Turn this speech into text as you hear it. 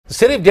The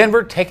city of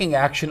Denver taking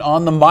action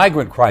on the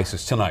migrant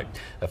crisis tonight.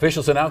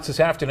 Officials announced this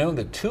afternoon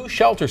that 2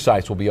 shelter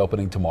sites will be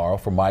opening tomorrow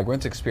for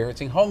migrants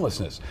experiencing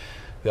homelessness.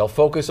 They'll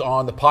focus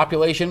on the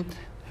population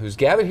who's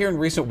gathered here in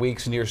recent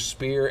weeks near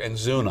Spear and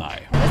Zuni.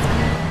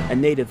 A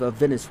native of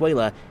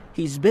Venezuela,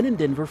 he's been in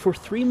Denver for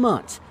 3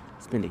 months,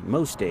 spending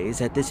most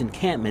days at this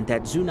encampment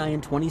at Zuni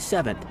and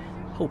 27th,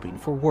 hoping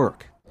for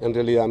work.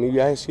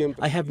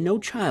 I have no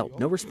child,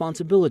 no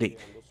responsibility,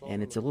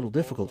 and it's a little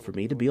difficult for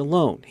me to be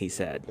alone, he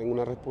said.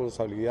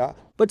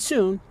 But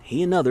soon,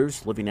 he and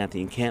others living at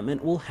the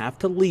encampment will have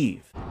to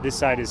leave. This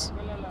site it's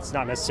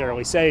not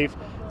necessarily safe.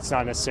 It's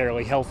not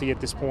necessarily healthy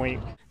at this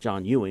point.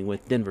 John Ewing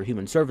with Denver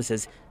Human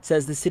Services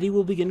says the city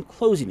will begin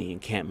closing the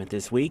encampment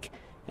this week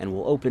and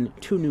will open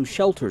 2 new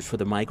shelters for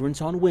the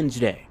migrants on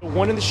Wednesday.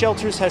 One of the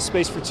shelters has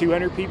space for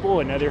 200 people,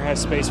 another has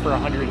space for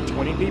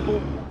 120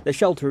 people. The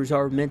shelters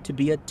are meant to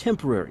be a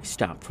temporary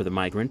stop for the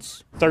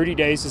migrants. 30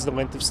 days is the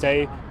length of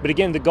stay, but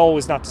again, the goal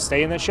is not to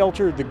stay in that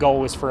shelter. The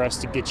goal is for us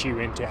to get you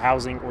into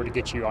housing or to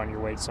get you on your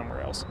way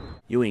somewhere else.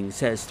 Ewing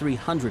says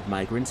 300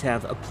 migrants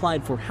have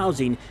applied for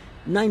housing.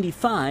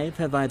 95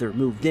 have either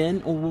moved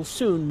in or will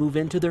soon move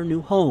into their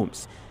new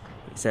homes.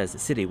 He says the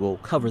city will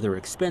cover their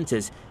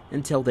expenses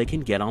until they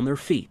can get on their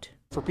feet.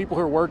 For people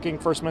who are working,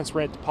 first month's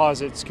rent,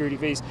 deposit, security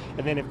fees,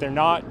 and then if they're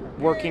not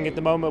working at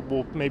the moment,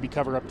 we'll maybe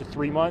cover up to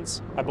 3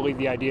 months. I believe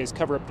the idea is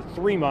cover up to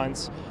 3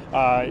 months,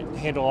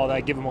 handle all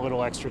that, give them a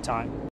little extra time.